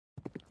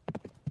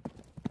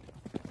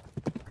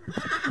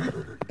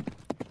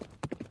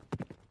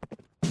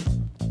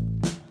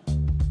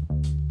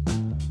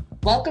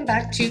Welcome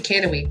back to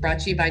Canna Week, brought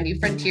to you by New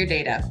Frontier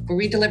Data, where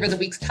we deliver the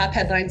week's top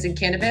headlines in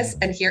cannabis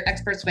and hear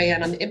experts weigh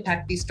in on the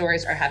impact these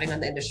stories are having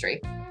on the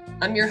industry.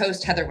 I'm your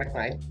host, Heather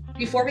Wickline.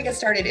 Before we get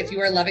started, if you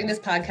are loving this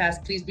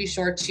podcast, please be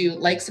sure to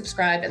like,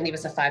 subscribe, and leave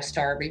us a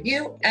 5-star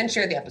review and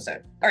share the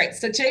episode. All right,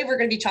 so today we're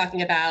going to be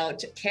talking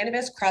about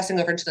cannabis crossing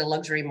over into the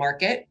luxury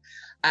market.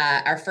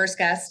 Our first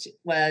guest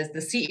was the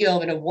CEO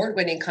of an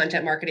award-winning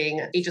content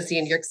marketing agency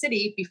in New York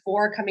City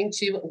before coming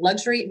to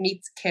Luxury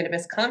Meets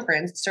Cannabis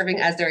Conference,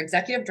 serving as their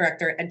executive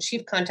director and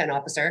chief content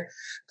officer.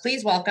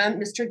 Please welcome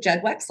Mr.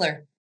 Jed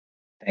Wexler.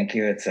 Thank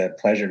you. It's a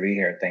pleasure to be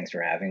here. Thanks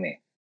for having me.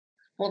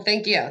 Well,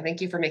 thank you. Thank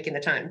you for making the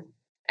time.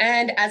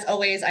 And as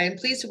always, I am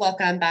pleased to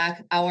welcome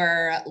back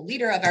our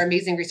leader of our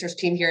amazing research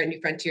team here at New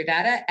Frontier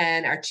Data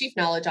and our chief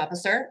knowledge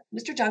officer,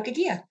 Mr. John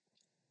Kagia.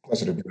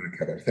 Pleasure to be back,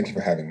 Heather. Thank you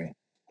for having me.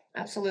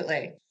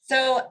 Absolutely.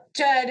 So,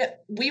 Jed,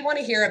 we want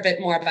to hear a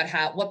bit more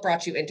about what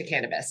brought you into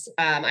cannabis.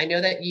 I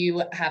know that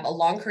you have a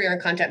long career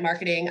in content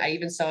marketing. I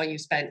even saw you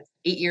spent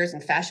 8 years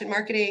in fashion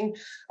marketing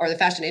or the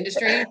fashion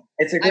industry.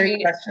 It's a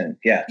great question.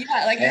 Yeah.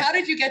 Yeah. Like, how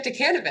did you get to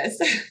cannabis?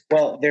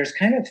 Well, there's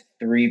kind of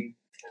three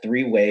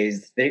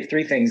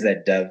things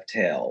that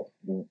dovetail.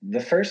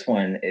 The first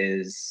one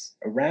is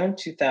around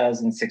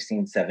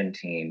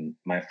 2016-17,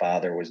 my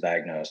father was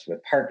diagnosed with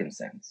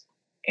Parkinson's.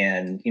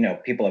 And,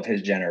 people of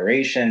his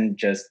generation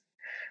just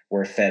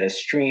were fed a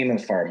stream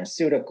of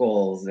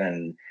pharmaceuticals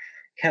and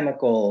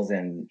chemicals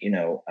and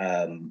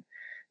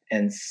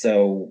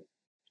so,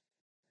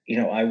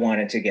 I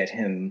wanted to get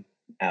him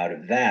out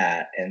of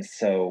that. And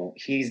so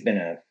he's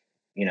been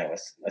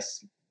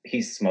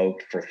he's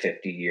smoked for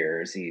 50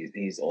 years.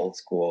 He's old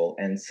school.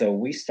 And so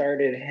we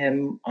started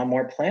him on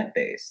more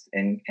plant-based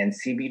and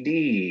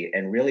CBD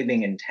and really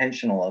being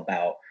intentional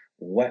about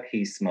what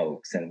he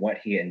smokes and what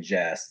he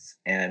ingests.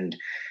 And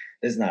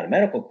this is not a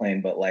medical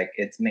claim, but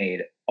it's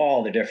made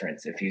all the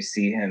difference. If you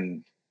see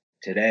him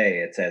today,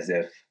 it's as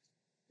if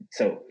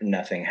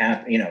nothing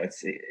happened.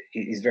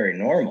 He's very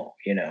normal,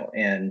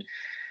 and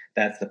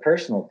that's the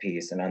personal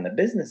piece. And on the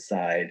business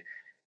side,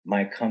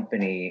 my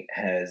company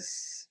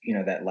has,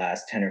 that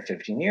last 10 or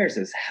 15 years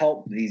has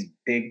helped these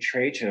big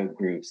trade show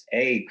groups,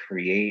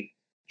 create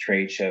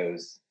trade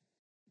shows,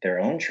 their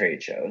own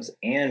trade shows,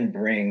 and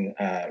bring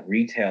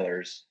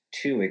retailers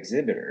to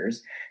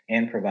exhibitors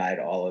and provide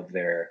all of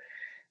their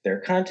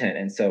content.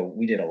 And so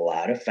we did a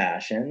lot of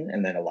fashion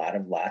and then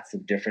lots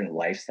of different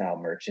lifestyle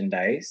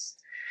merchandise.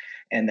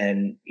 And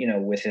then,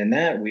 within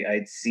that,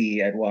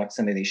 I'd walk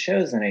some of these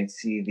shows and I'd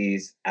see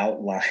these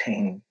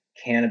outlying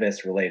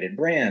cannabis related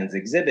brands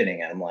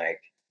exhibiting. And I'm like,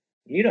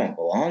 you don't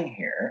belong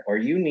here, or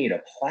you need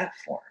a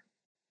platform,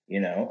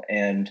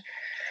 and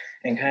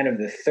kind of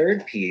the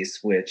third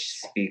piece,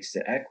 which speaks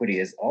to equity,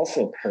 is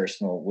also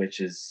personal, which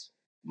is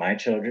my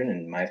children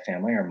and my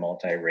family are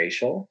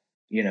multiracial,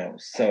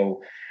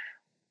 so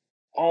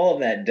all of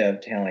that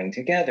dovetailing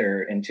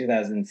together in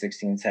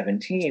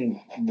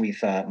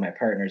 2016-17, my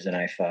partners and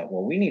I thought,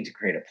 well, we need to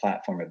create a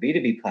platform, a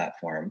B2B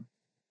platform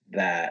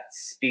that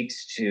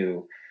speaks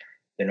to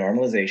the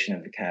normalization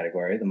of the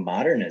category, the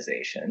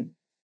modernization,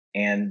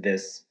 and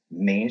this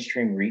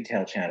mainstream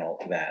retail channel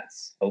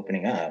that's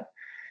opening up,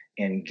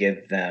 and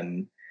give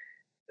them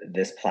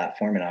this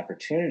platform and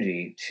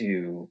opportunity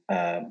to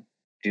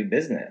do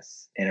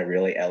business in a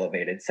really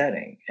elevated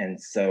setting.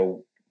 And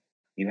so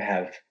you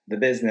have the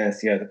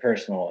business, you have the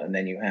personal, and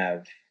then you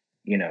have,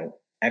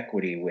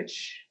 equity,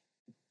 which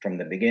from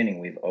the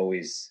beginning we've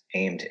always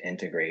aimed to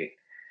integrate.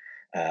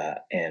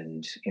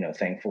 And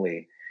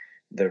thankfully,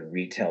 the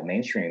retail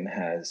mainstream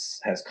has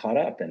caught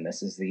up, and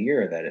this is the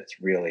year that it's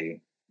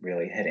really,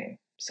 really hitting.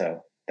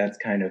 So that's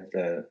kind of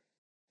the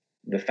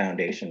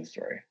foundation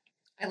story.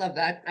 I love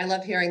that. I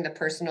love hearing the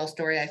personal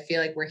story. I feel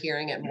like we're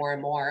hearing it more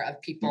and more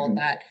of people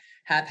that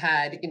have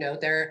had,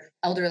 their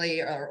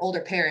elderly or older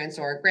parents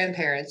or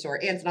grandparents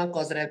or aunts and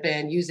uncles that have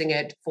been using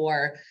it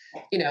for,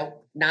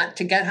 not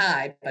to get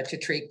high, but to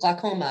treat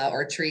glaucoma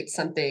or treat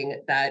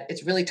something that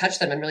it's really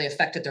touched them and really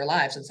affected their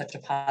lives in such a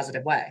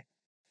positive way.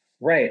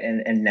 Right.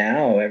 And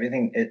now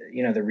everything,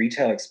 the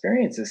retail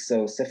experience is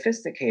so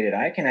sophisticated.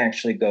 I can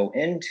actually go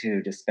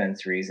into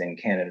dispensaries and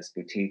cannabis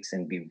boutiques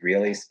and be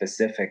really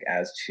specific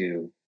as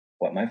to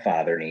what my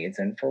father needs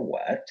and for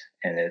what.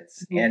 And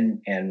it's,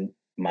 and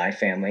my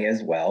family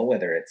as well,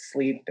 whether it's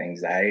sleep,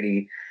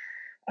 anxiety,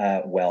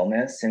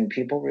 wellness, and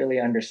people really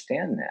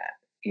understand that,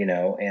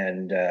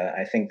 and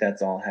I think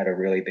that's all had a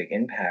really big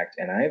impact.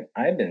 And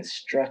I've been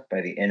struck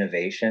by the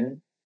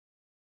innovation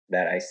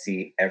that I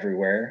see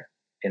everywhere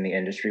in the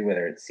industry,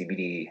 whether it's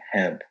CBD,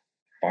 hemp,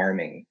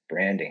 farming,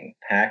 branding,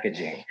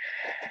 packaging,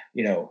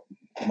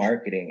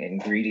 marketing,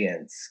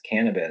 ingredients,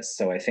 cannabis.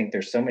 So I think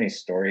there's so many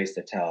stories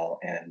to tell,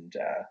 and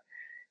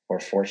we're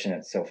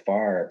fortunate so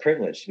far,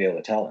 privileged to be able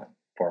to tell them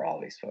for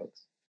all these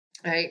folks.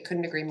 I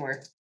couldn't agree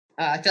more.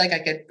 I feel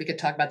like we could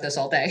talk about this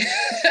all day.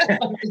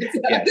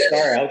 Yeah,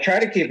 sorry. I'll try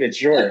to keep it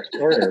shorter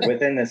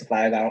within this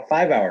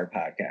 5-hour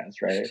podcast,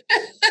 right?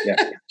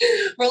 Yeah.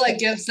 We're like,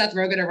 give Seth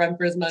Rogen a run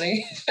for his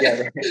money.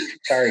 Yeah, right.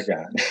 Sorry,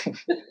 John.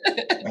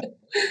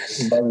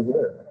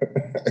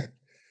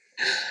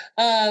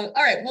 All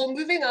right. Well,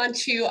 moving on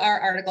to our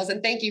articles,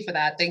 and thank you for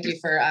that. Thank you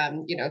for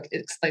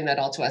explaining that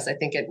all to us. I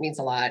think it means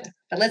a lot.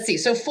 But let's see.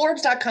 So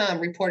Forbes.com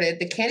reported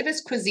the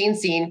cannabis cuisine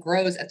scene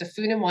grows at the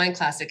Food and Wine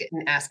Classic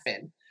in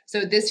Aspen.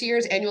 So this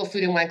year's annual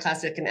Food and Wine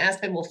Classic in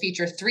Aspen will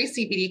feature 3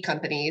 CBD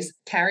companies: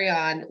 Carry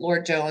On,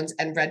 Lord Jones,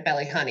 and Red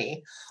Belly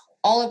Honey,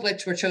 all of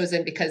which were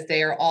chosen because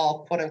they are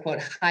all quote unquote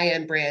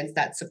high-end brands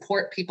that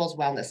support people's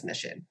wellness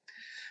mission.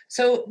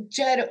 So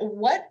Jed,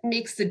 what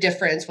makes the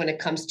difference when it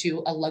comes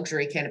to a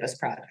luxury cannabis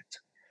product?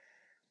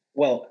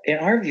 Well, in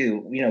our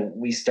view,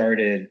 we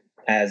started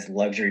as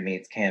Luxury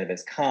Meets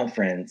Cannabis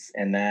Conference,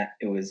 and that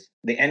it was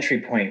the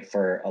entry point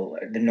for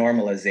the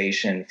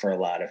normalization for a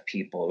lot of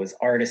people. It was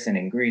artisan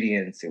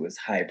ingredients, it was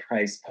high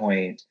price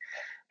point,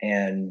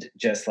 and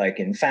just like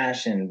in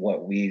fashion,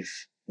 what we've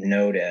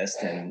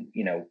noticed and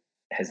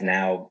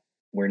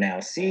we're now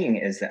seeing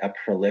is a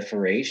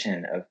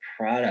proliferation of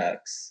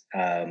products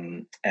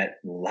at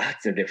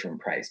lots of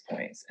different price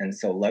points. And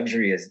so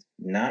luxury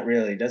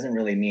doesn't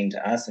really mean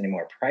to us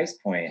anymore price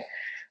point,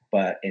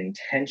 but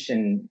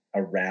intention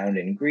around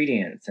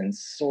ingredients and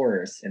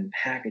source and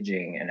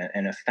packaging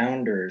and a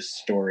founder's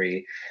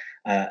story,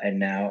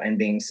 and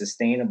being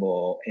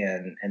sustainable.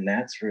 And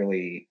that's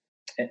really,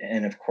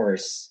 and of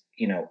course,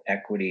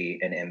 equity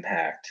and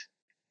impact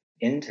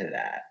into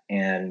that.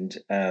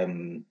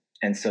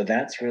 And so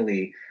that's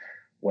really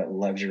what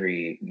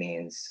luxury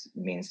means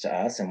to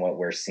us and what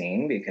we're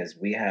seeing, because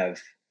we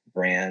have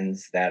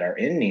brands that are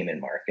in Neiman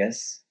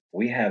Marcus.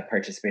 We have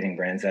participating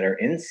brands that are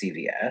in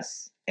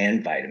CVS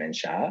and Vitamin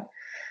Shoppe,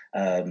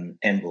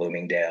 and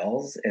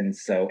Bloomingdale's, and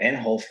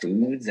Whole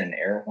Foods and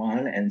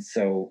Erewhon. And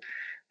so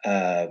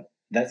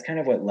that's kind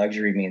of what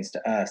luxury means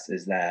to us,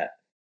 is that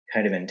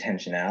kind of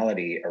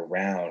intentionality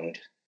around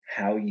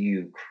how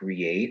you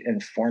create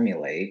and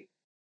formulate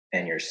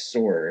and your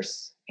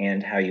source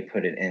and how you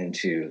put it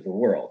into the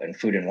world. And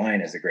Food and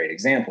Wine is a great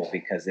example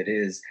because it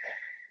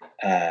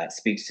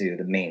speaks to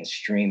the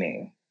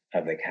mainstreaming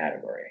of the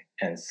category.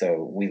 And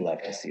so we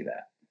love to see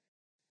that.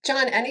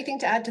 John, anything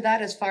to add to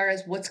that as far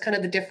as what's kind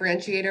of the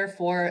differentiator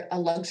for a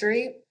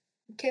luxury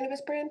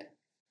cannabis brand?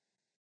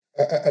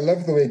 I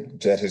love the way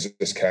Jed has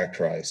just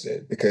characterized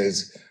it,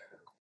 because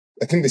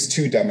I think there's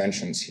 2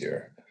 dimensions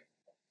here.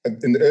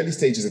 In the early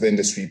stages of the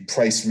industry,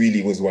 price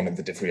really was one of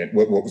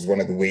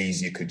the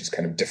ways you could just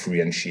kind of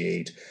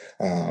differentiate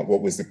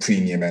what was the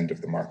premium end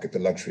of the market, the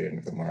luxury end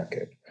of the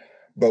market.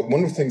 But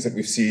one of the things that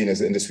we've seen as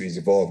the industry has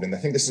evolved, and I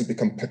think this has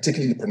become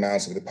particularly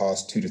pronounced over the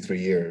past 2 to 3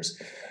 years,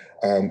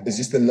 is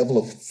just the level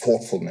of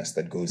thoughtfulness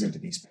that goes into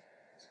these.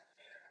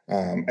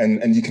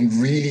 And you can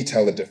really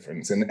tell the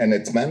difference. And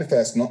it's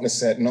manifest not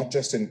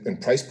just in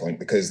price point,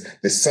 because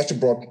there's such a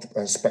broad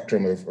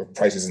spectrum of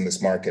prices in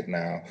this market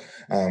now,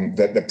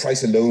 that the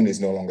price alone is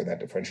no longer that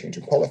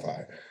differentiating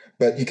qualifier.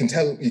 But you can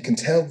tell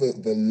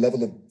the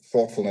level of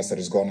thoughtfulness that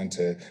has gone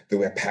into the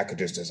way a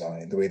package is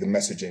designed, the way the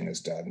messaging is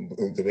done,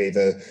 the way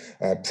the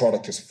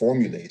product is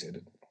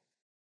formulated.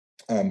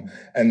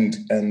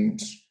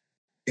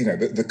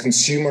 The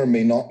consumer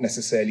may not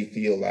necessarily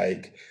feel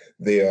like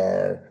they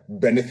are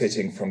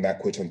benefiting from that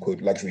quote unquote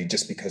luxury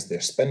just because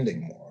they're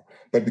spending more,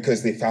 but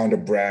because they found a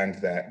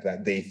brand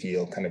that they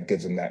feel kind of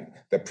gives them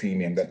that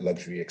premium, that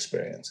luxury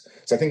experience.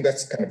 So I think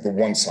that's kind of the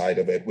one side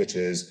of it, which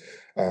is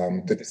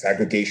the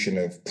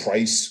disaggregation of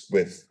price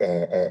with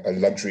a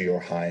luxury or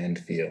high-end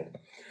feel.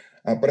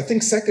 But I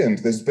think second,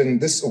 there's been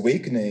this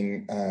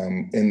awakening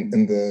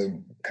in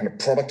the kind of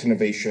product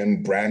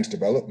innovation, brand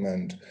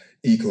development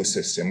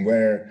ecosystem,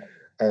 where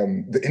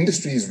the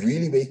industry is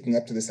really waking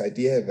up to this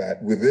idea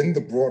that within the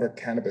broader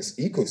cannabis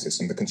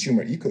ecosystem, the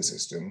consumer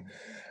ecosystem,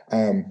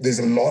 there's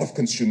a lot of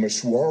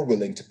consumers who are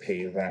willing to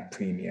pay that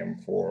premium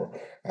for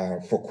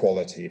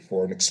quality,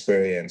 for an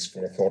experience,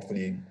 for a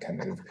thoughtfully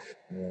kind of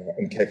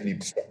and carefully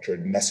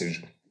structured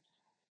message.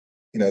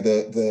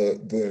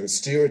 The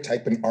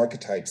stereotype and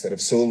archetypes that have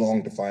so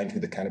long defined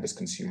who the cannabis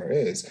consumer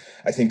is,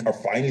 I think, are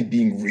finally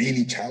being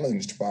really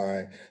challenged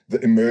by the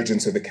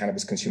emergence of the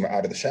cannabis consumer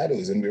out of the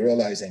shadows. And we're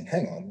realizing,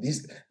 hang on,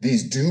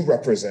 these do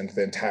represent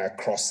the entire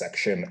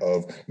cross-section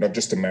of not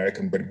just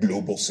American, but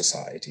global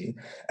society.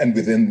 And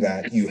within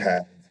that, you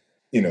have,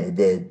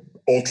 the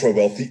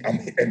ultra-wealthy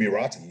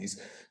Emiratis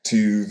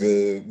to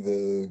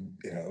the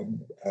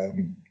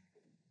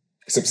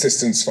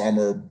subsistence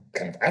farmer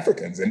kind of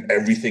Africans and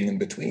everything in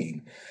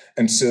between.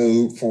 And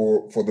so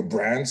for the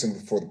brands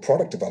and for the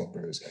product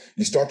developers,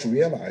 you start to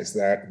realize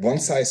that one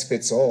size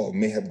fits all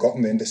may have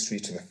gotten the industry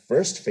to the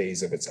first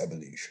phase of its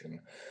evolution,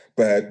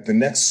 but the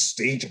next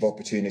stage of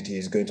opportunity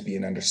is going to be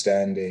in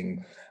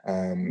understanding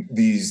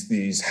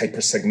these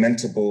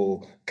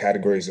hyper-segmentable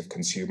categories of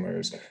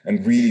consumers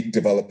and really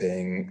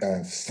developing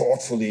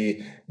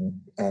thoughtfully,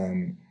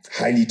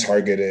 highly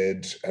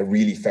targeted,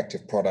 really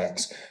effective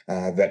products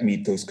that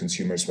meet those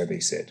consumers where they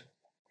sit.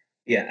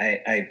 Yeah,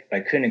 I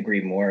couldn't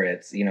agree more.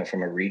 It's,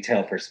 from a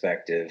retail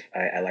perspective,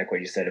 I like what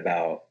you said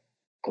about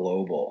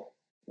global.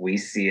 We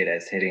see it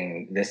as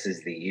hitting, this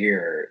is the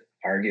year,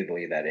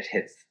 arguably, that it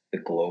hits the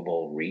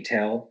global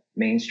retail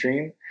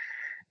mainstream.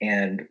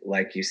 And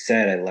like you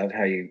said, I love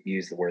how you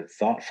use the word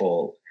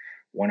thoughtful.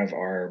 One of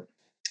our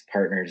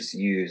partners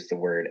used the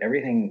word,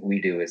 everything we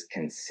do is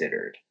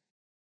considered,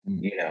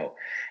 Mm. you know,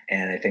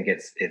 and I think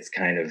it's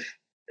kind of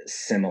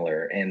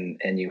similar.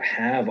 And you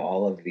have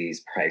all of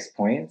these price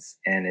points,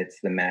 and it's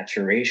the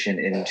maturation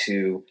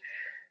into,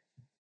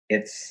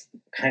 it's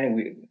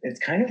it's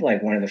kind of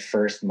like one of the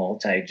first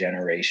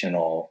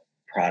multi-generational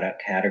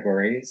product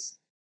categories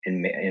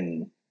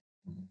in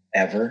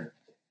ever,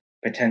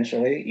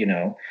 potentially,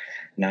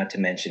 not to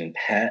mention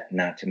pet,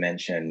 not to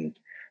mention,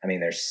 I mean,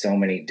 there's so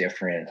many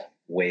different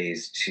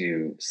ways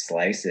to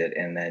slice it.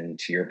 And then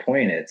to your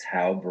point, it's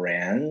how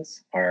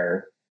brands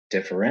are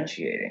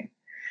differentiating.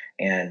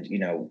 And,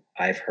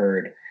 I've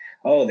heard,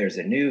 oh, there's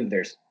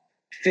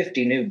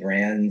 50 new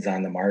brands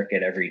on the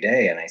market every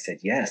day. And I said,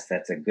 yes,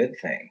 that's a good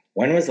thing.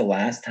 When was the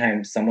last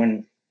time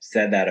someone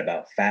said that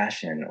about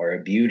fashion or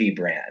a beauty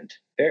brand?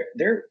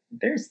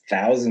 There's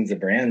thousands of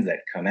brands that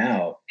come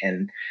out.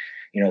 And,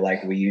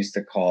 like we used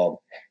to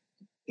call,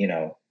 you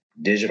know,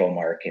 digital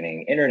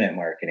marketing, internet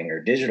marketing,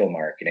 or digital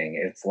marketing.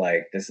 It's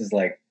like, this is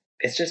like,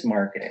 it's just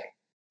marketing.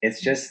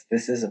 It's just,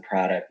 this is a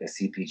product, a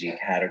CPG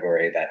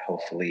category that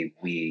hopefully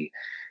we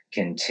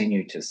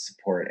continue to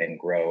support and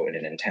grow in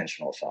an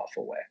intentional,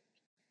 thoughtful way.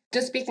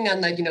 Just speaking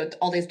on the,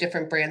 all these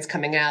different brands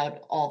coming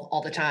out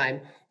all the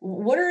time,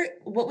 what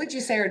would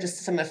you say are just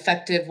some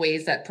effective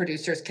ways that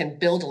producers can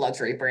build a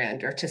luxury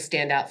brand or to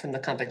stand out from the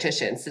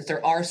competition, since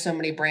there are so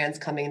many brands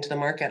coming into the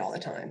market all the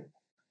time?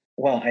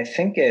 Well, I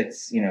think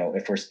it's,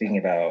 if we're speaking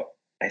about,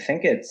 I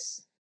think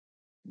it's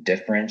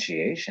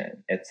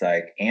differentiation. It's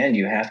like, and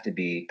you have to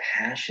be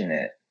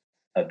passionate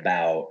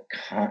about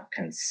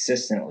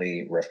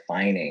consistently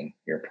refining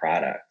your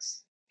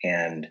products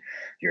and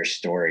your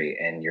story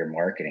and your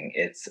marketing.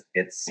 It's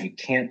you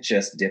can't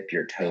just dip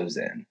your toes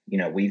in.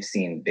 We've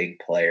seen big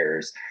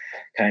players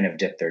kind of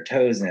dip their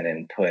toes in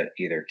and put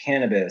either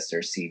cannabis or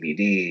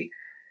CBD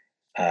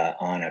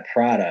on a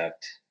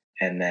product,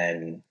 and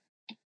then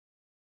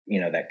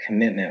that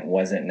commitment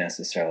wasn't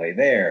necessarily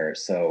there.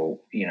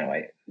 So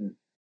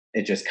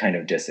it just kind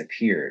of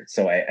disappeared.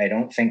 So I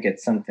don't think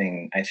it's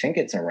something, I think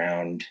it's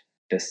around,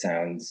 this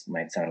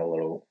might sound a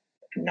little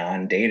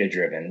non-data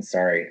driven,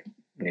 sorry,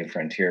 New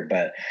Frontier,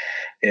 but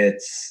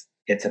it's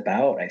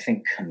about, I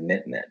think,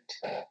 commitment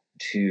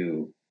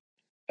to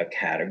a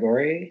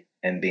category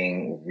and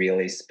being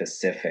really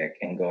specific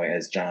and going,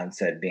 as John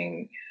said,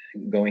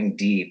 going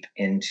deep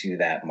into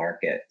that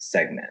market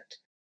segment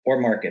or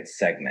market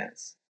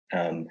segments,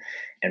 and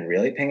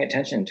really paying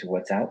attention to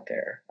what's out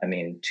there. I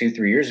mean, 2,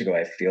 3 years ago,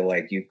 I feel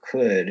like you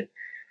could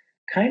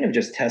kind of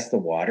just test the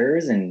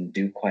waters and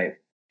do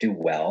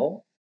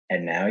well.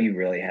 And now you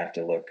really have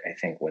to look, I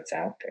think, what's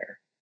out there,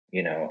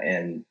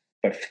 and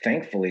but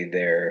thankfully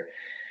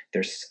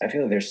there's I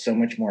feel like there's so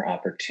much more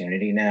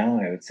opportunity now.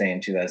 I would say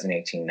in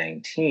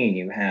 2018-19,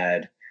 you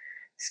had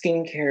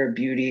skincare,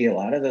 beauty, a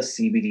lot of those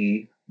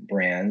CBD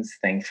brands,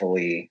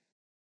 thankfully,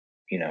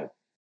 you know,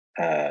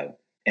 uh,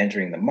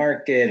 entering the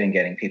market and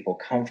getting people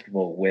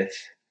comfortable with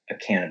a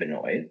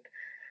cannabinoid.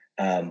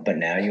 But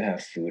now you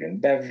have food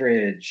and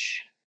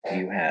beverage,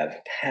 you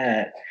have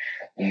pet,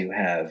 you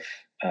have,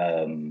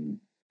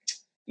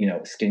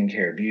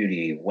 skincare,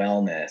 beauty,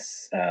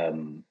 wellness,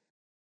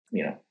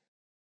 you know,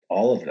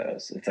 all of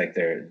those. It's like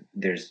there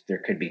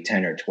could be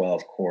 10 or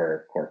 12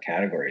 core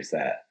categories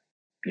that,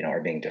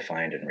 are being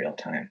defined in real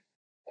time.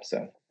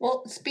 So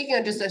Well, speaking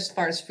on just as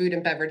far as food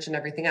and beverage and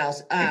everything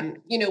else,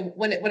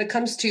 when it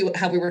comes to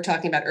how we were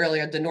talking about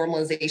earlier, the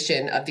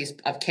normalization of these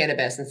of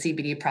cannabis and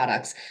CBD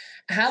products,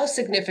 how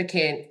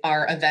significant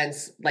are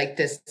events like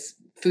this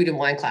Food and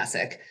Wine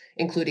Classic,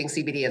 including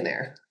CBD in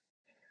there?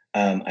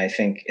 I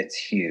think it's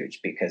huge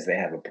because they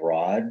have a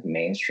broad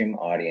mainstream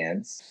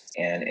audience,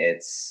 and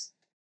it's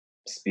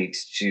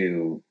speaks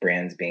to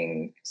brands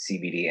being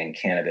CBD and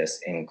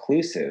cannabis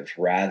inclusive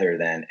rather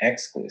than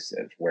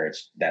exclusive, where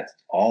that's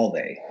all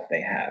they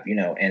have,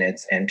 and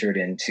it's entered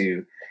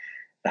into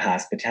the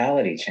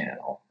hospitality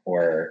channel,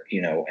 or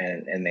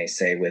and they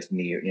say with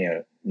New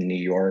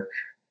York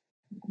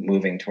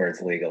moving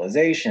towards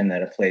legalization,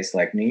 that a place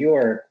like New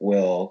York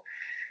will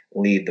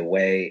lead the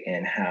way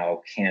in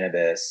how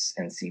cannabis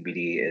and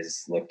CBD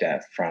is looked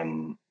at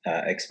from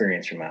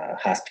experience from a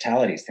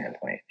hospitality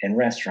standpoint in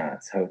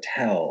restaurants,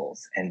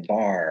 hotels, and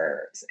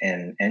bars,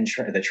 and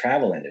the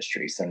travel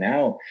industry. So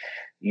now,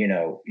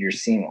 you're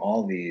seeing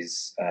all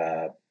these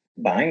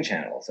buying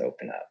channels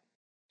open up.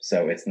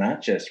 So it's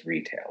not just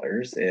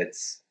retailers;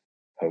 it's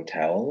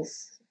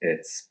hotels,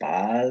 it's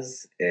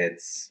spas,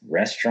 it's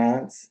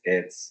restaurants,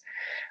 it's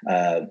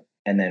uh,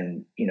 and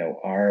then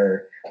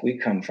our we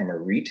come from a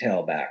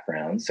retail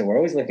background, so we're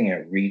always looking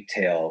at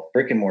retail,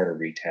 brick and mortar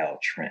retail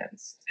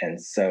trends. And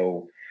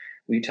so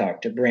we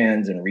talk to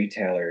brands and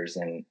retailers,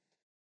 and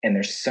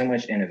there's so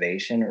much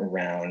innovation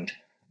around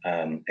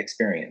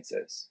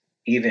experiences.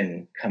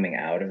 even coming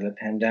out of the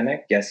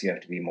pandemic, yes, you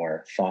have to be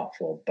more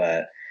thoughtful,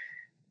 but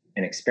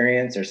an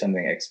experience or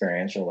something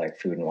experiential like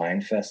Food and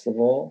Wine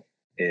Festival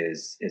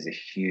is a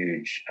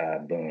huge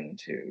boon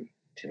to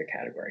the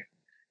category.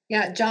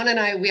 Yeah, John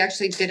and we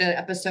actually did an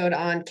episode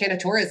on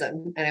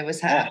Canatourism, and it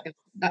was yeah.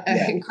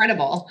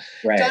 incredible.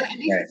 Right,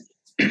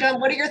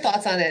 John, what are your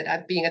thoughts on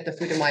it being at the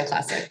Food and Wine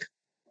Classic?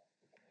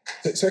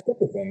 So a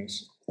couple of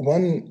things.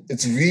 One,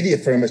 it's really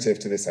affirmative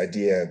to this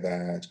idea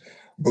that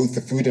both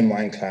the Food and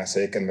Wine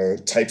Classic and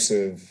the types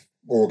of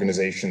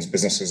organizations,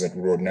 businesses that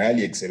would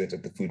ordinarily exhibit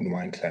at the Food and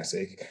Wine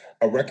Classic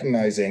are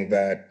recognizing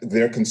that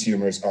their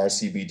consumers are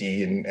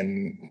CBD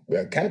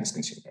and cannabis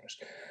consumers.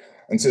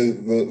 And so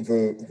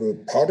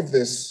the part of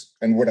this,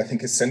 and what I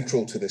think is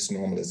central to this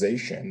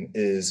normalization,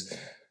 is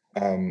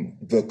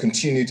the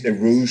continued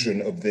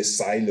erosion of these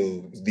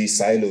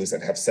silos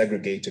that have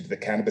segregated the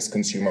cannabis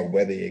consumer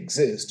where they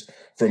exist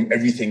from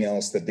everything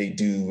else that they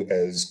do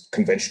as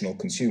conventional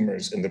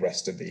consumers in the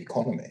rest of the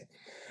economy.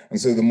 And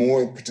so the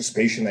more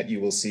participation that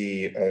you will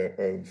see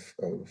of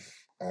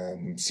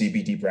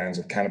CBD brands,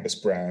 of cannabis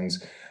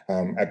brands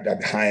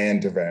at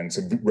high-end events,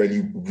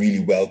 really, really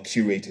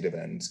well-curated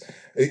events,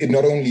 it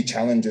not only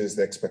challenges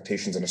the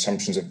expectations and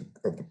assumptions of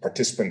the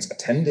participants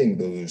attending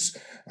those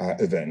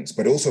events,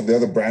 but also the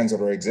other brands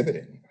that are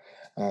exhibiting.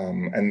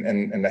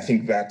 And I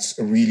think that's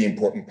a really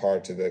important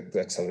part of the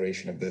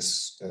acceleration of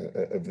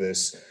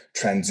this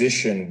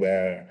transition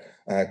where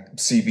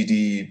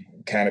CBD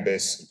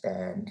cannabis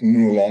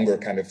no longer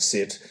kind of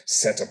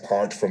set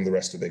apart from the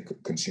rest of the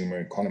consumer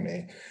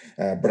economy,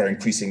 but are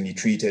increasingly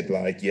treated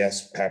like,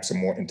 yes, perhaps a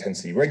more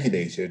intensely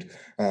regulated,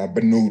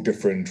 but no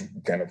different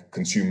kind of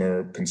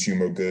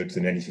consumer good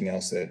than anything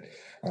else that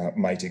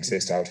might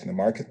exist out in the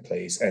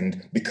marketplace.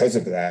 And because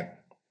of that,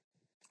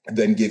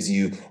 then gives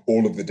you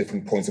all of the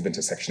different points of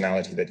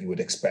intersectionality that you would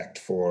expect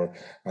for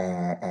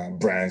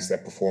brands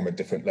that perform at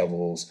different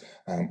levels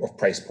of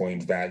price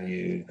point,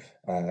 value,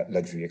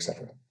 luxury,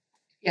 etc.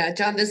 Yeah,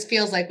 John, this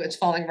feels like it's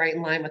falling right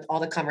in line with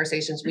all the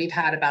conversations we've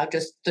had about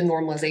just the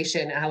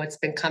normalization and how it's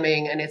been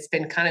coming, and it's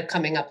been kind of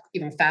coming up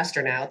even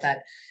faster now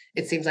that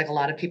it seems like a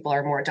lot of people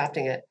are more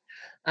adopting it.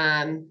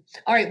 All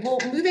right, well,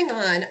 moving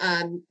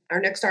on, our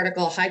next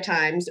article, High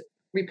Times,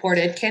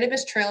 reported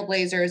cannabis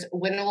trailblazers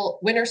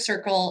Winner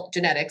Circle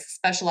Genetics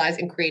specialize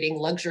in creating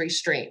luxury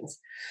strains.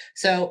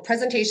 So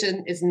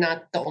presentation is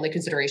not the only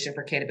consideration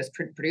for cannabis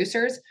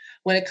producers.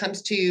 When it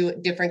comes to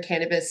different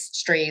cannabis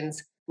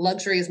strains,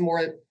 luxury is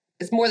more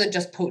than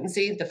just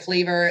potency. The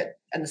flavor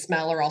and the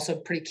smell are also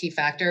pretty key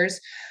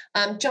factors.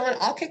 John,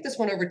 I'll kick this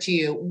one over to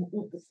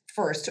you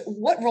first.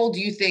 What role do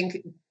you think,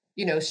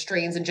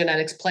 strains and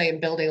genetics play in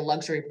building a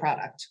luxury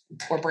product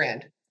or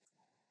brand?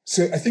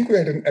 So I think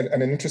we're at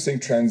an interesting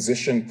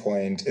transition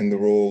point in the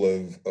role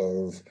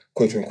of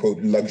quote unquote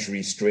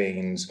luxury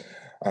strains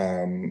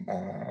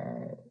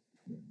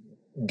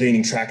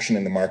gaining traction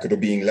in the market or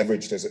being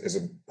leveraged as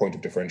a point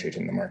of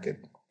differentiating in the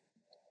market.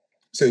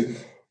 So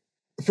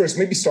first,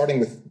 maybe starting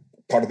with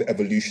part of the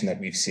evolution that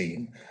we've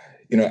seen.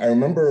 I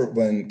remember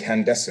when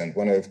Candescent,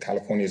 one of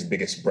California's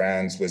biggest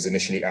brands, was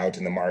initially out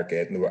in the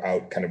market, and they were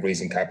out kind of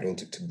raising capital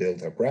to build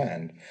their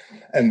brand.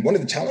 And one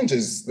of the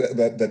challenges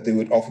that they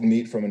would often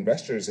meet from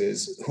investors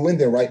is who in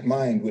their right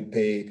mind would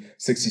pay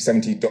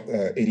 $60,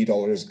 $70,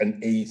 $80 an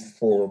eighth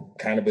for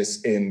cannabis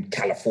in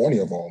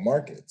California of all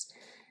markets?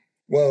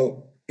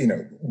 Well,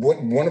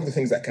 one of the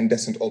things that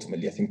Candescent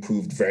ultimately, I think,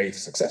 proved very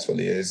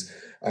successfully is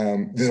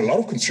there's a lot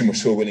of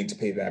consumers who are willing to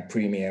pay that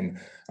premium,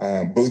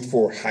 both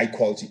for high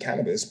quality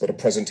cannabis, but a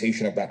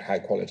presentation of that high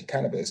quality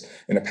cannabis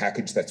in a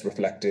package that's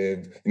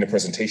reflective, in a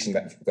presentation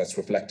that's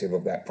reflective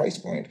of that price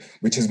point,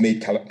 which has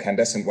made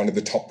Candescent one of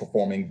the top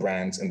performing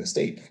brands in the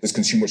state. There's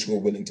consumers who are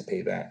willing to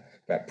pay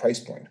that price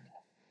point.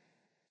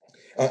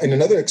 In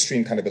another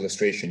extreme kind of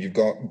illustration, you've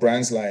got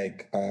brands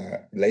like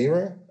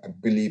Lyra, I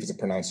believe is a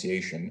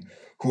pronunciation,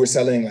 who are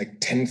selling like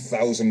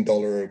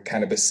 $10,000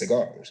 cannabis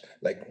cigars,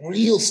 like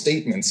real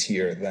statements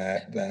here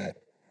that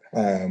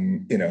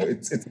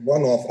it's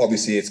one-off.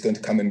 Obviously, it's going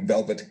to come in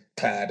velvet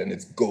clad and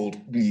it's gold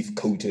leaf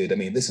coated. I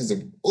mean, this is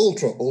an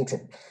ultra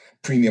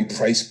premium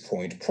price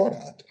point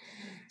product.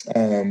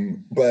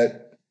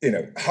 But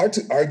hard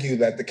to argue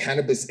that the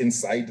cannabis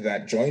inside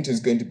that joint is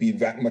going to be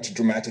that much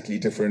dramatically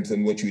different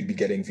than what you'd be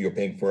getting if you're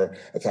paying for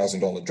a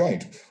 $1,000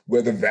 joint,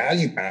 where the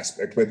value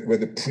aspect, where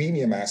the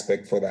premium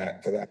aspect for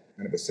that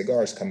cannabis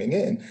cigar is coming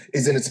in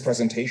is in its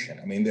presentation.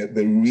 I mean,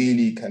 they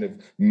really kind of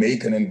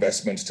make an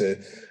investment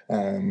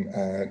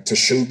to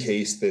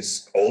showcase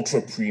this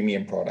ultra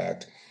premium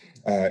product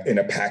in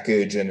a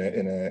package and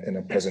in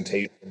a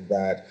presentation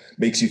that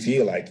makes you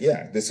feel like,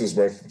 yeah, this is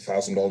worth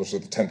 $1,000 or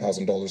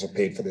 $10,000 I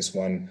paid for this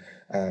one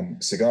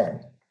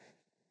cigar.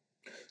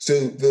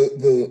 So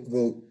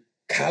the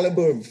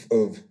caliber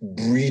of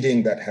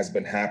breeding that has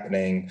been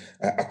happening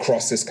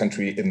across this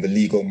country in the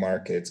legal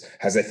markets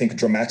has, I think,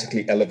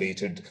 dramatically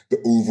elevated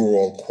the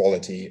overall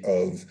quality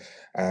of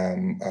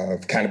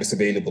cannabis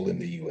available in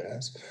the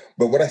US.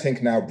 But what I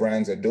think now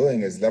brands are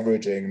doing is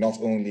leveraging not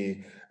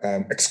only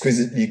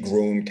exquisitely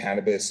grown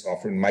cannabis,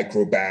 often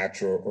micro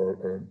batch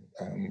or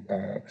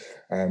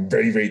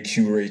very, very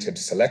curated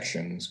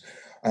selections,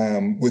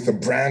 with a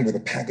brand, with a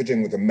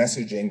packaging, with a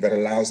messaging that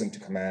allows them to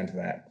command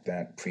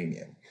that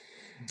premium.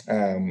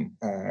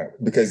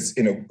 Because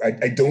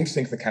I don't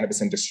think the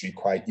cannabis industry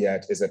quite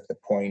yet is at the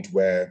point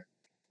where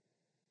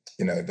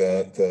you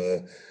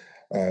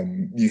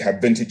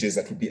have vintages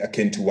that would be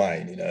akin to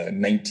wine,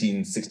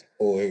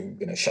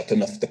 1964, Chateau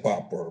Neuf de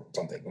Pape or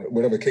something,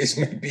 whatever the case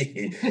may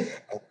be,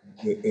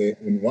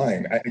 in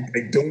wine. I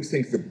don't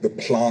think the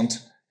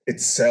plant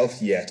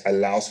itself yet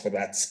allows for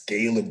that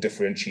scale of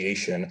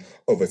differentiation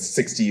of a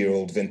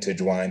 60-year-old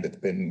vintage wine that's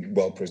been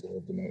well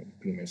preserved in a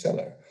premium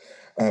cellar.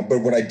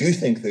 But what I do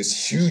think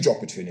there's huge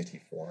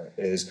opportunity for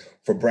is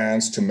for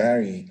brands to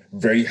marry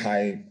very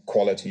high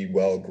quality,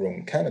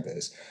 well-grown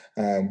cannabis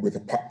with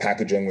a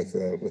packaging, with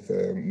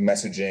a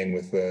messaging,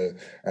 with a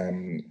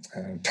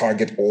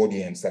target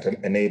audience that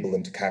enable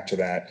them to capture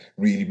that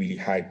really, really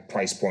high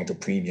price point or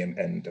premium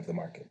end of the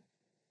market.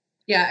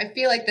 Yeah, I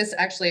feel like this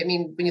actually,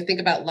 when you think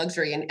about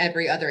luxury in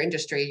every other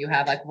industry, you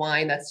have like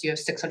wine, you have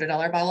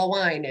 $600 bottle of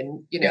wine,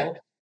 and,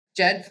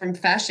 Jed, from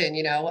fashion,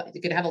 you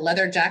could have a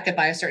leather jacket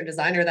by a certain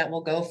designer that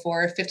will go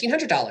for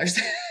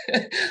 $1,500.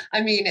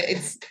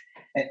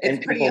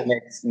 It's people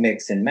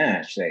mix and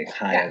match, like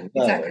high and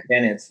low. Exactly.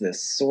 Again, it's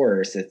this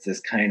source, it's this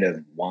kind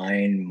of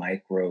wine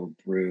micro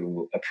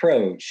brew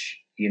approach,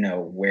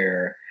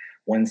 where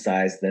one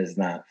size does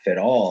not fit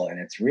all, and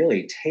it's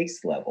really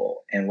taste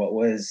level. And what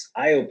was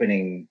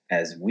eye-opening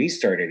as we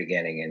started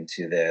getting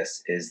into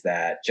this is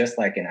that just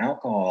like in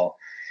alcohol,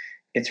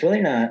 it's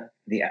really not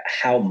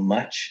how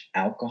much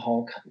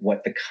alcohol,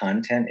 what the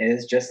content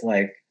is. Just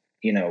like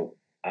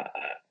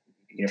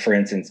for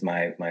instance,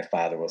 my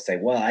father will say,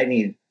 well, I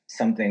need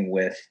something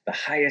with the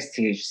highest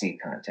THC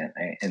content,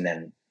 and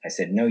then I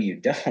said, no, you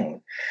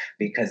don't,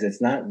 because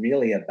it's not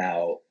really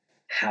about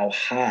how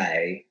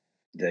high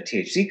the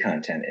THC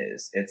content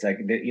is. It's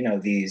like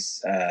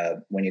these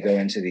when you go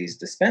into these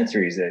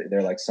dispensaries,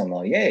 they're like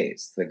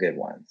sommeliers, the good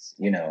ones,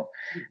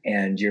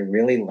 and you're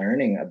really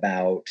learning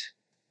about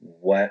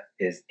what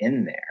is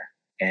in there.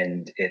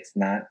 And it's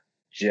not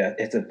just,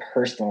 it's a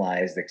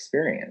personalized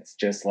experience,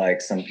 just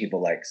like some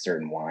people like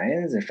certain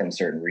wines and from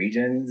certain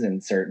regions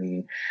and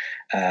certain,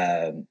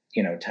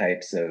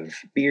 types of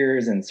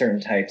beers and certain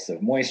types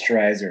of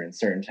moisturizer and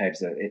certain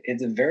types of,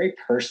 it's a very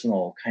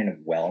personal kind of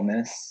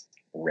wellness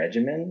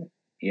regimen,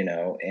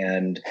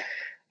 and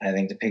I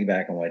think to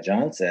piggyback on what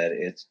John said,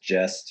 it's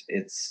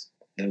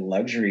the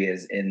luxury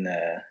is in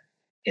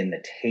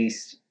the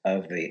taste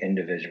of the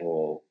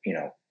individual,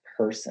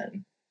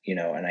 person,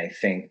 and I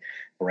think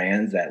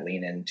brands that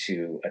lean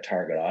into a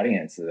target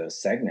audience of those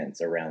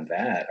segments around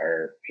that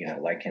are,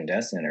 like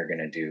Candescent, are going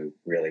to do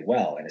really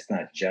well. And it's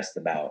not just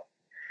about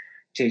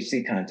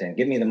THC content.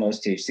 Give me the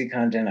most THC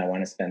content. I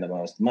want to spend the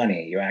most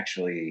money. You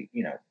actually,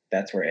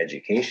 that's where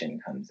education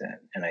comes in.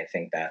 And I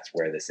think that's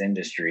where this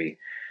industry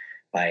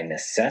by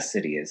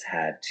necessity has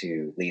had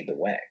to lead the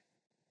way,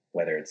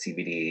 whether it's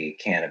CBD,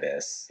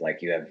 cannabis,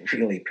 like you have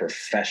really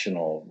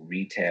professional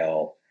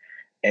retail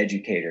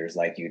educators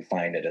like you'd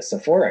find at a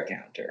Sephora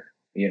counter.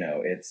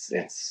 It's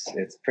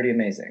pretty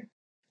amazing.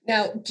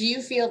 Now, do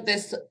you feel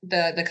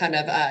the kind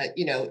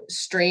of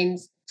strain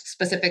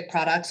specific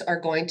products are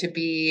going to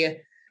be,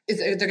 is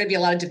there going to be a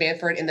lot of demand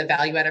for it in the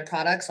value added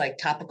products like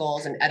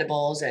topicals and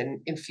edibles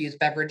and infused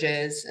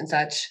beverages and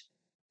such?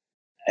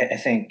 I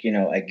think,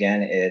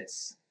 again,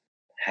 it's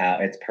how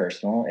it's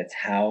personal, it's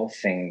how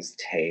things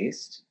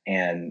taste.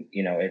 And,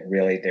 it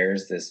really,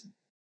 there's this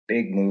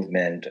big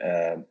movement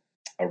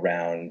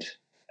around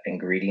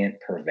ingredient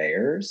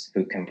purveyors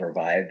who can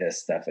provide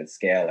this stuff at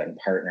scale and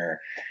partner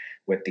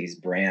with these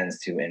brands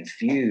to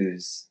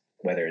infuse,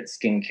 whether it's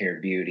skincare,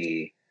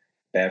 beauty,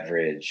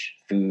 beverage,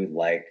 food,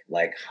 like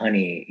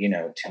honey,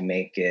 to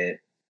make it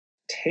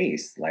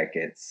taste like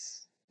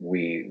it's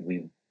we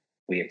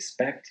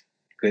expect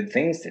good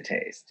things to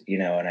taste,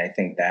 and I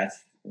think that's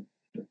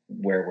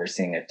where we're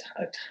seeing a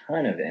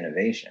ton of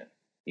innovation,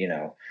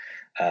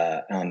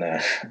 on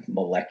the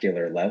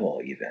molecular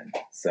level even.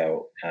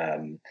 So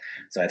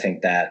I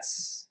think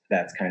that's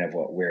kind of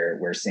what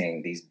we're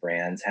seeing. These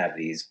brands have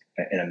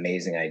an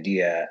amazing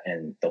idea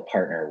and they'll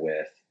partner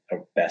with a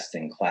best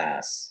in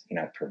class,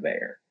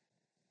 purveyor.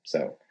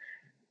 So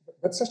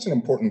that's such an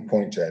important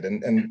point, Jed.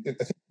 And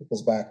I think it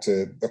goes back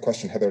to the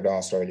question Heather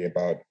asked earlier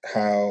about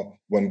how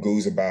one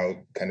goes about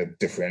kind of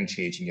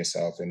differentiating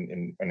yourself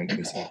in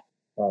increasing.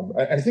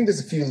 I think there's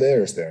a few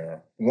layers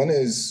there. One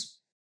is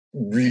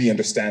really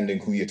understanding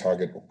who your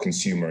target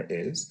consumer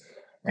is.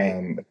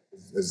 Right.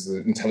 As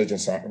the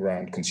intelligence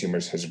around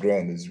consumers has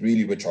grown, there's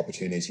really rich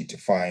opportunity to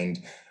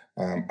find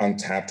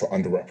untapped or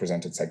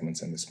underrepresented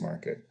segments in this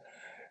market.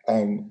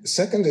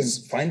 Second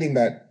is finding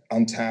that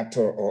untapped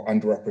or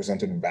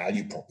underrepresented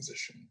value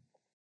proposition.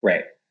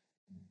 Right.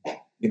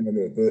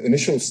 The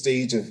initial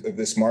stage of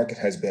this market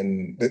has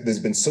been, there's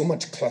been so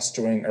much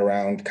clustering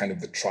around kind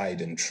of the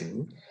tried and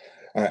true.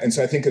 And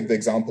so I think of the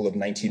example of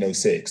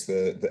 1906,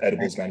 the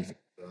edibles manufacturer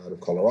out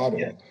of Colorado.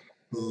 Yeah.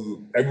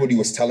 who everybody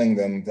was telling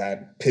them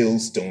that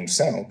pills don't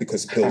sell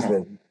because pills were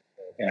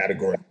a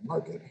category in the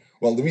market.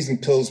 Well, the reason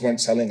pills weren't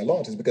selling a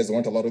lot is because there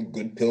weren't a lot of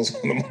good pills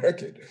on the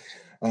market.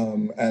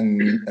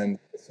 And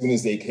as soon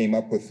as they came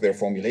up with their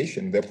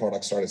formulation, their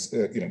product started,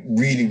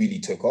 really, really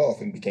took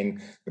off and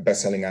became the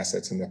best-selling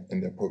assets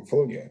in their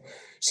portfolio.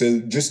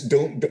 So just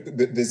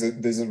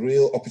there's a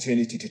real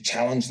opportunity to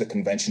challenge the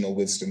conventional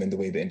wisdom in the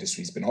way the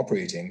industry's been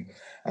operating,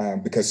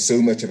 because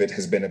so much of it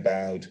has been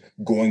about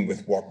going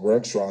with what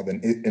works rather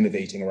than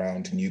innovating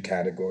around new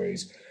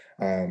categories.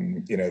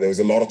 There was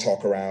a lot of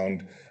talk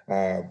around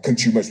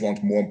consumers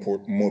want more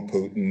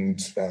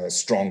potent,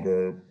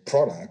 stronger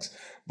products.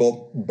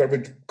 But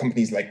beverage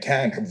companies like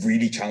Can have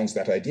really challenged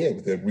that idea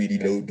with a really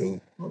low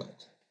dose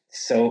product.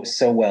 So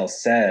well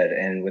said.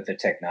 And with the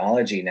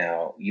technology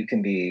now, you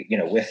can be,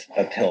 with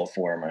a pill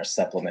form or a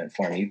supplement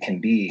form, you can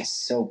be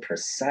so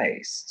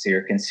precise. So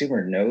your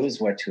consumer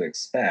knows what to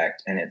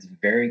expect, and it's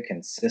very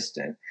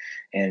consistent.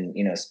 And,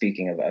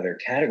 speaking of other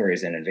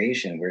categories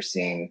innovation, we're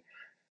seeing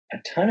a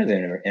ton of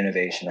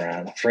innovation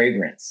around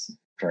fragrance,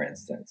 for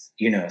instance,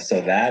 so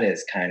that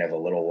is kind of a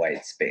little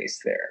white space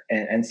there.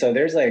 And so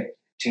there's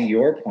to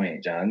your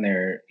point, John,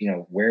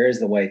 where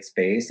is the white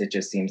space? It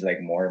just seems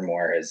like more and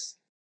more is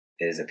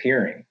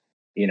appearing,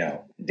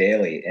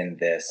 daily in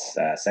this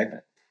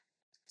segment.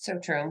 So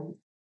true.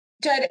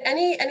 Jed,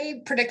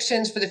 any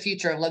predictions for the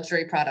future of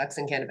luxury products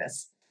in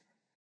cannabis?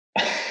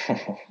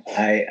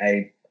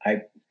 I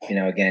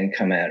again,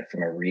 come at it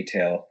from a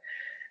retail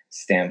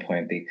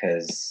standpoint,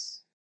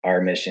 because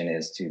our mission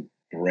is to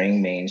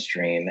bring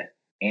mainstream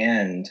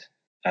and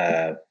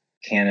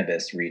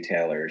cannabis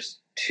retailers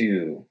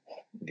to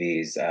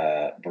these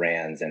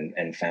brands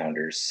and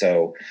founders.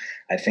 So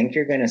I think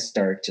you're going to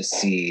start to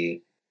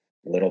see,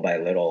 little by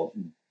little,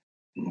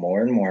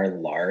 more and more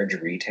large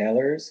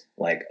retailers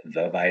like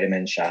The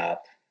Vitamin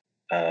Shoppe,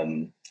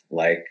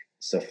 like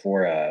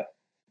Sephora,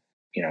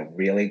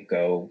 really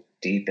go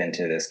deep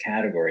into this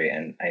category.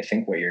 And I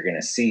think what you're going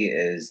to see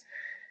is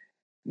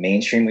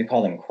mainstream, we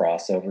call them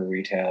crossover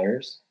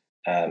retailers.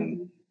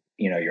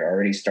 You're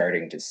already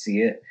starting to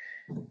see it.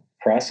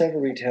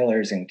 Crossover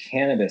retailers and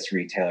cannabis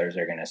retailers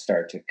are going to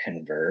start to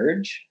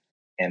converge,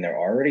 and they're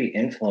already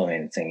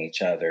influencing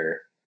each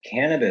other.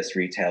 Cannabis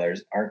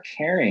retailers are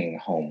carrying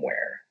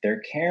homeware, they're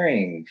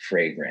carrying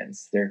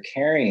fragrance, they're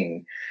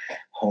carrying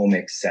home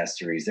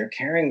accessories, they're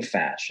carrying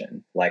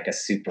fashion like a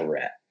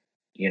Superette,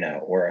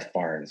 or a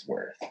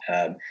Farnsworth.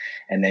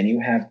 And then you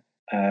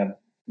have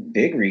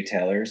big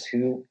retailers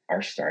who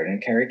are starting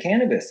to carry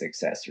cannabis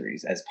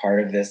accessories as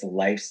part of this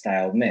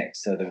lifestyle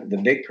mix. So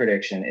the big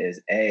prediction is,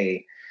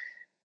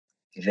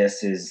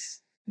 this is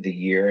the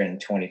year in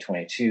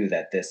 2022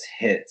 that this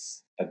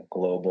hits a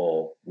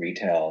global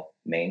retail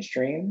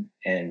mainstream,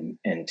 and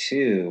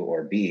two,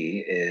 or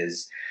B,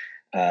 is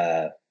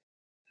that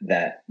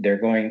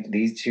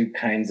these two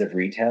kinds of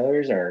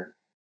retailers are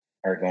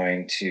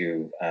going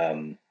to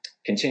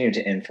continue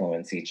to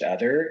influence each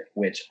other,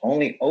 which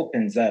only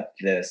opens up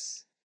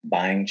this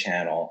buying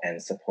channel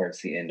and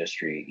supports the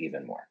industry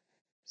even more.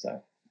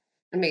 So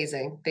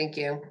amazing. Thank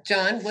you.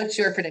 John, what's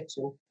your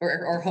prediction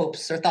or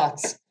hopes or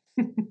thoughts?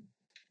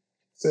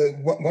 So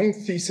one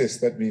thesis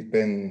that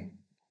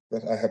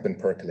I have been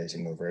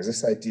percolating over is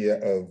this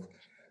idea of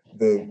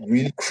the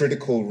really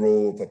critical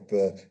role that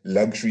the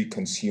luxury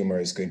consumer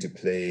is going to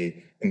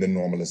play in the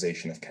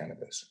normalization of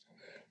cannabis.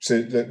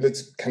 So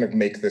let's kind of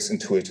make this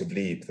intuitive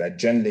leap that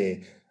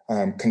generally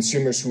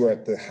consumers who are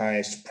at the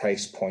highest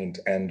price point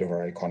end of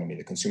our economy,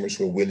 the consumers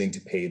who are willing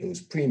to pay those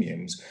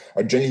premiums,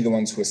 are generally the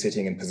ones who are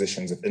sitting in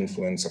positions of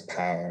influence, of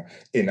power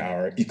in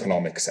our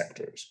economic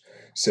sectors.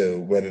 So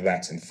whether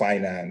that's in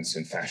finance,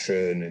 in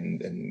fashion,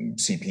 in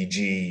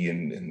CPG,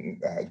 in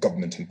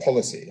government and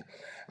policy,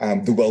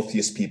 the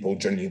wealthiest people,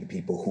 generally the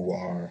people who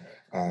are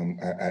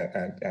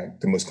at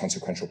the most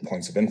consequential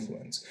points of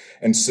influence.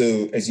 And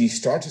so as you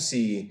start to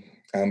see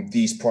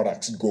these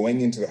products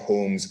going into the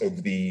homes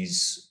of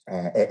this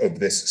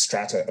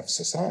strata of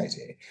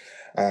society,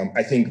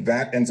 I think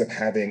that ends up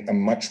having a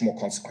much more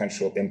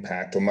consequential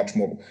impact, or much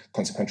more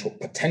consequential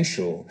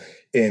potential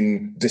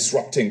in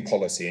disrupting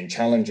policy and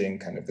challenging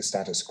kind of the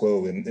status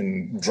quo,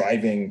 in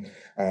driving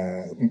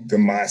the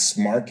mass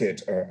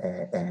market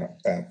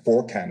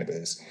for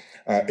cannabis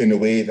in a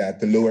way that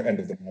the lower end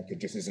of the market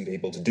just isn't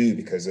able to do,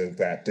 because of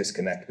that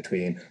disconnect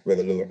between where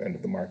the lower end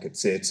of the market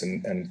sits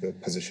and the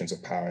positions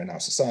of power in our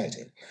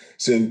society.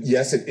 So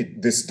yes,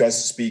 this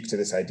does speak to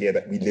this idea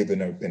that we live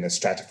in a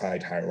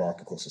stratified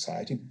hierarchical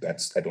society.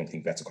 I don't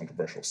think that's a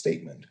controversial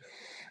statement.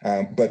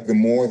 But the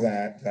more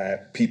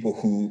that people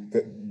who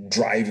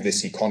drive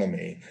this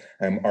economy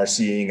are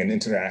seeing and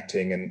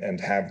interacting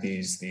and have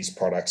these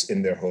products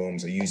in their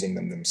homes or using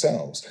them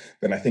themselves,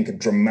 then I think it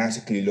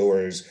dramatically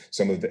lowers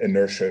some of the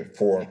inertia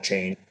for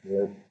change,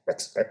 for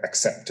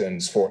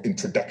acceptance, for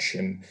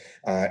introduction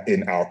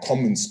in our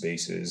common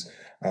spaces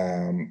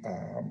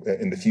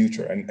in the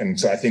future. And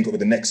so I think over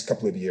the next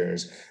couple of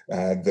years,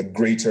 the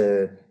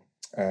greater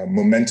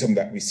momentum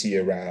that we see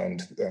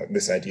around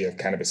this idea of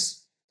cannabis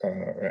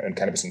and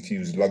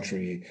cannabis-infused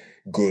luxury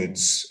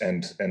goods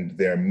and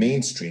their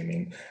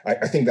mainstreaming,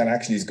 I think that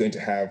actually is going to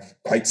have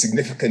quite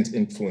significant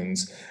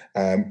influence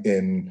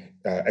in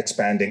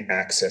expanding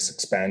access,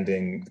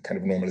 expanding kind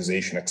of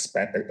normalization,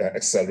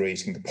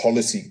 accelerating the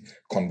policy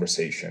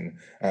conversation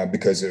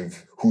because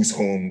of whose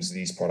homes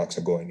these products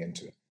are going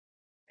into.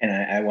 And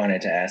I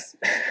wanted to ask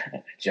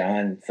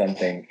John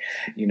something,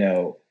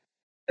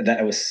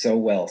 that was so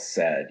well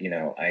said.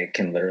 I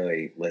can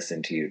literally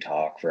listen to you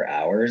talk for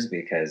hours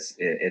because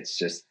it's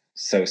just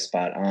so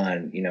spot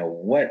on.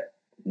 What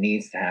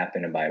needs to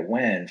happen and by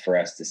when for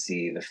us to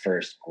see the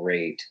first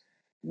great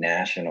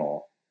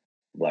national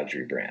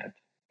luxury brand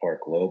or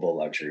global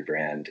luxury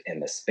brand in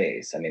the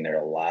space? I mean, there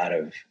are a lot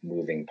of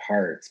moving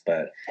parts,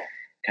 but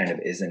kind of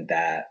isn't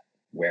that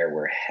where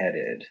we're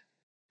headed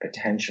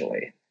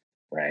potentially,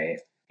 right?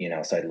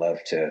 So I'd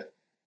love to,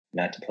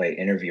 not to play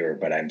interviewer,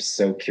 but I'm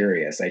so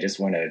curious. I just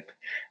want to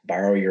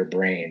borrow your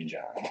brain,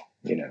 John,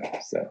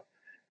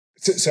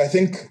 So I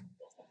think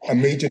a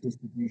major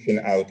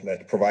distribution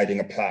outlet providing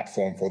a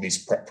platform for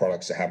these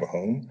products to have a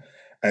home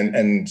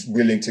and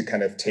willing to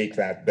kind of take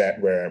that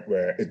bet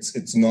where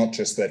it's not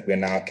just that we're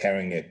now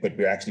carrying it, but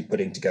we're actually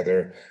putting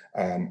together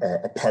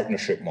a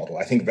partnership model.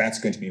 I think that's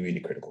going to be really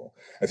critical.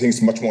 I think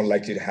it's much more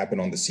likely to happen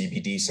on the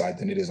CBD side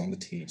than it is on the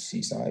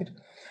THC side.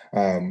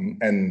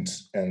 And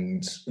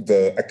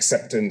the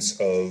acceptance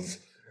of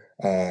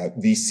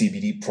these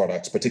CBD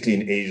products,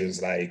 particularly in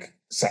Asia's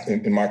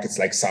in markets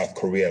like South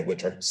Korea,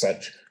 which are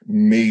such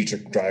major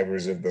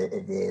drivers of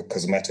the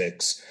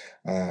cosmetics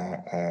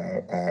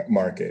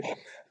market.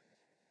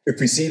 If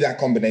we see that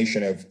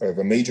combination of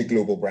a major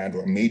global brand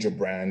or a major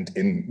brand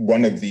in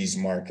one of these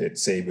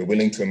markets, say we're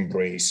willing to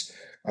embrace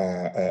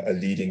a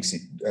leading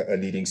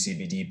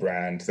CBD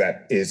brand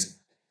that is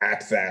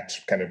at that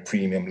kind of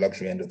premium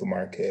luxury end of the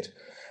market,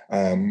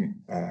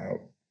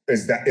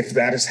 is that if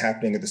that is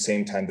happening at the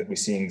same time that we're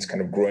seeing this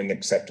kind of growing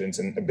acceptance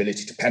and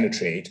ability to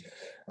penetrate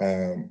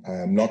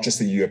not just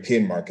the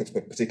European markets,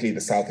 but particularly the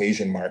South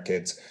Asian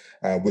markets,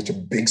 which are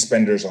big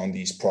spenders on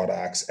these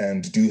products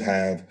and do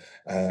have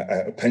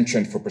a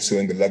penchant for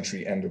pursuing the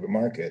luxury end of the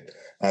market,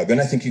 then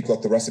I think you've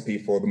got the recipe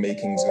for the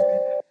makings of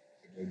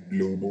a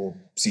global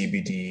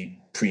CBD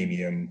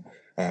premium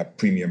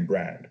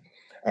brand.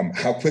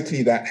 How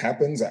quickly that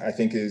happens, I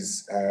think,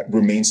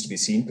 remains to be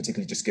seen,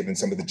 particularly just given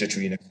some of the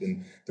jitteriness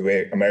in the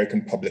way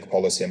American public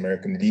policy,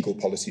 American legal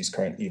policy is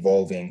currently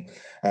evolving,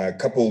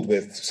 coupled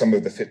with some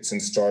of the fits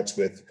and starts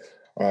with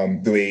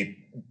the way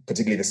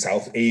particularly the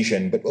South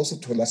Asian, but also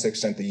to a lesser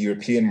extent, the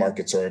European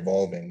markets are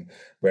evolving,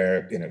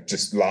 where,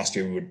 just last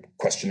year we were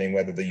questioning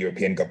whether the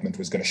European government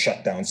was going to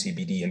shut down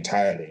CBD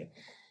entirely.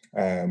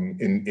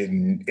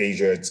 In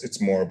Asia,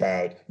 it's more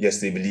about, yes,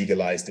 they've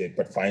legalized it,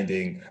 but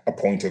finding a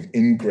point of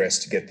ingress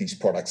to get these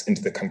products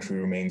into the country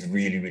remains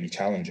really, really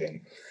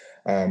challenging.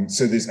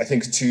 So there's, I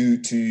think,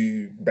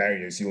 two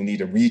barriers. You'll need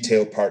a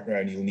retail partner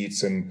and you'll need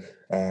some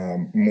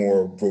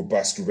more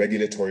robust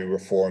regulatory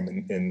reform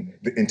in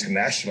the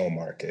international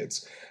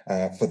markets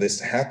for this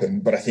to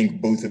happen. But I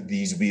think both of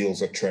these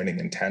wheels are turning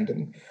in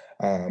tandem.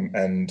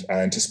 And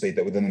I anticipate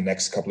that within the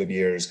next couple of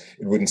years,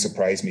 it wouldn't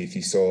surprise me if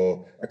you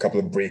saw a couple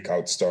of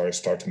breakout stars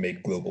start to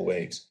make global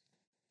waves.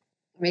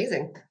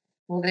 Amazing.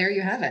 Well, there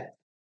you have it.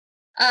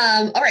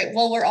 All right.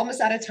 Well, we're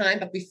almost out of time,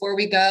 but before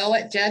we go,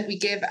 Jed, we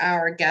give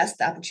our guests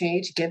the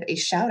opportunity to give a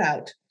shout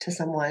out to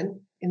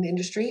someone in the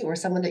industry or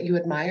someone that you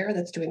admire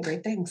that's doing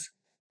great things.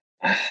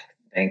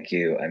 Thank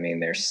you. I mean,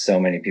 there's so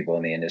many people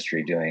in the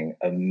industry doing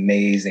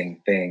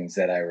amazing things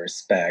that I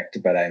respect,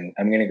 but I'm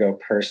going to go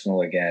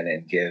personal again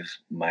and give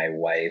my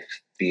wife,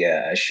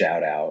 Thea, a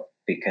shout out,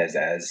 because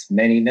as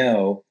many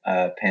know,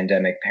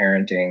 pandemic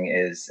parenting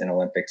is an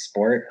Olympic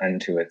sport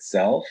unto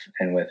itself.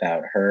 And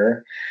without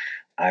her,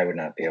 I would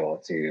not be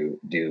able to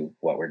do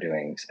what we're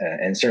doing,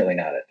 and certainly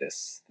not at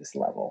this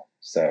level.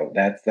 So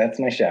that's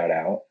my shout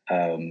out.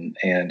 And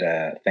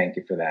thank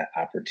you for that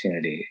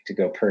opportunity to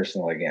go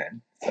personal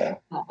again. So.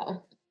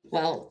 Oh,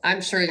 well, I'm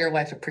sure your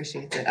wife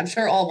appreciates it. I'm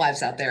sure all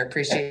wives out there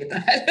appreciate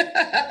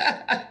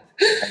that.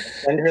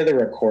 Send her the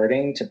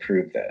recording to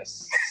prove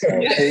this. So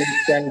please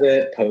send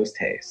it post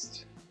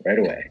haste right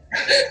away.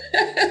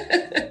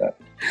 So,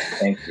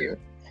 thank you.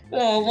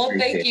 Oh, well,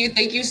 thank you.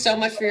 Thank you so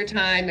much for your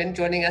time and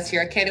joining us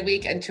here at Canada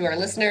Week. And to our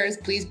listeners,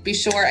 please be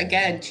sure,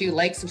 again, to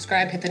like,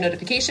 subscribe, hit the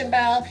notification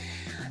bell.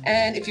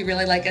 And if you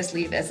really like us,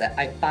 leave us a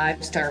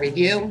 5-star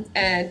review.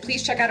 And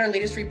please check out our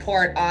latest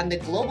report on the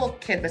global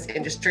cannabis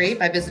industry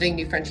by visiting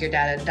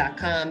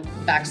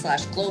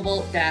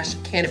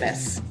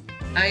newfrontierdata.com/global-cannabis.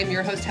 I am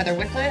your host, Heather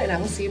Wickline, and I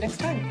will see you next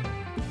time.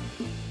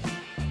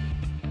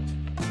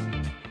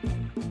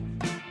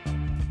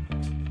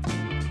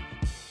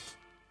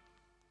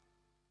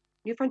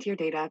 New Frontier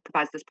Data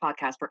provides this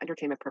podcast for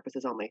entertainment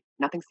purposes only.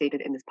 Nothing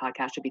stated in this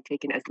podcast should be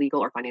taken as legal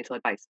or financial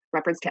advice.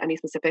 Reference to any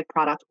specific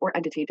product or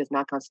entity does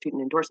not constitute an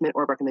endorsement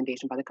or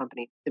recommendation by the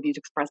company. The views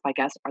expressed by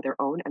guests are their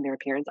own, and their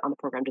appearance on the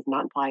program does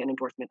not imply an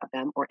endorsement of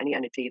them or any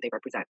entity they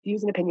represent.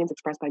 Views and opinions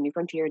expressed by New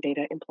Frontier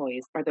Data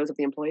employees are those of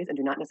the employees and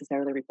do not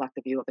necessarily reflect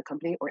the view of the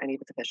company or any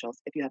of its officials.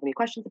 If you have any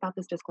questions about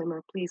this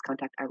disclaimer, please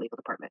contact our legal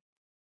department.